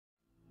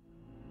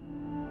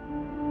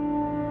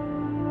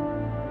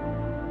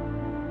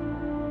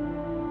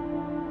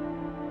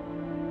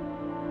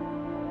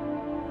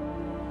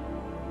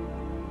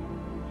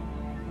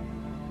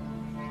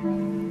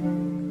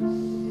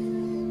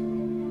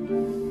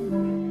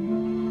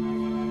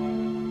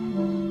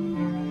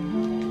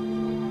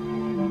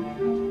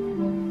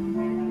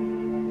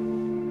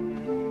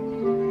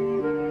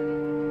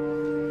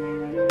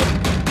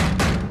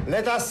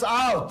Let us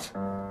out!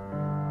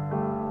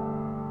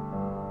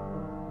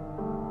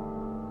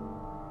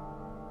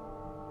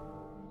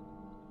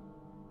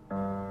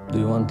 Do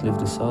you want to leave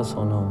this house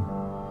or no?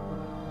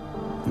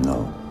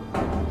 No.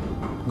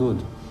 Good.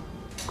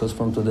 Because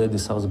from today,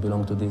 this house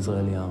belongs to the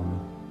Israeli army.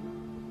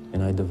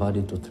 And I divide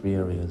it to 3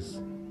 areas.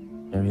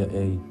 Area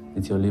A,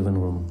 it's your living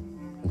room.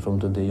 And from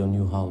today, your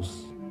new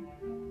house.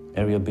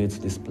 Area B, it's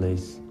this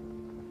place.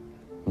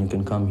 And you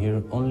can come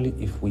here only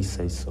if we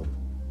say so.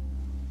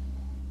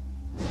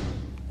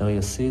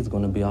 Area C is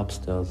going to be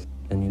upstairs,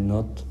 and you're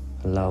not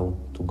allowed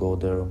to go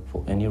there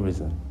for any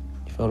reason.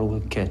 If I will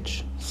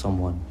catch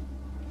someone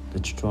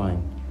that's trying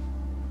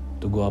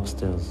to go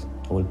upstairs,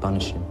 I will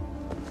punish him.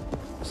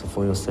 So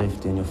for your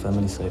safety and your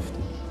family's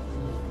safety,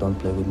 don't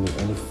play with me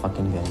any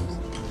fucking games.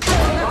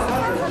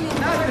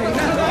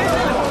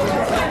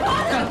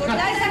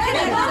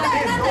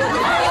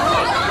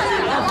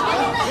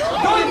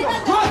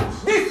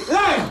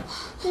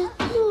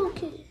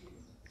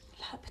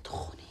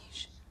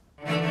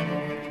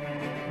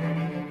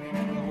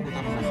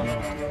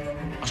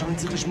 עכשיו אני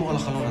צריך לשמור על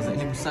החלון הזה, אין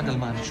לי מושג על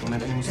מה אני שומר,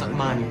 אין לי מושג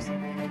מה אני עושה.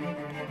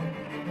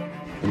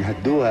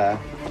 نهدوها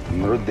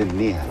نرد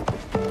بنيها.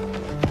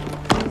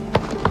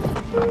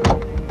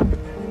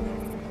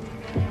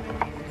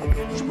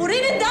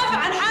 مجبورين ندافع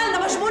عن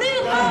حالنا، مجبورين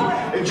نقاوم.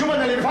 الجمل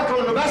اللي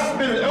بيفكروا انه بس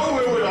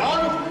بالقوه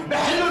والعنف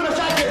بيحلوا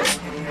المشاكل.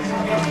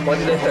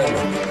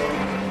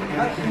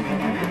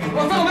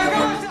 وصلوا ما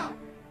كمان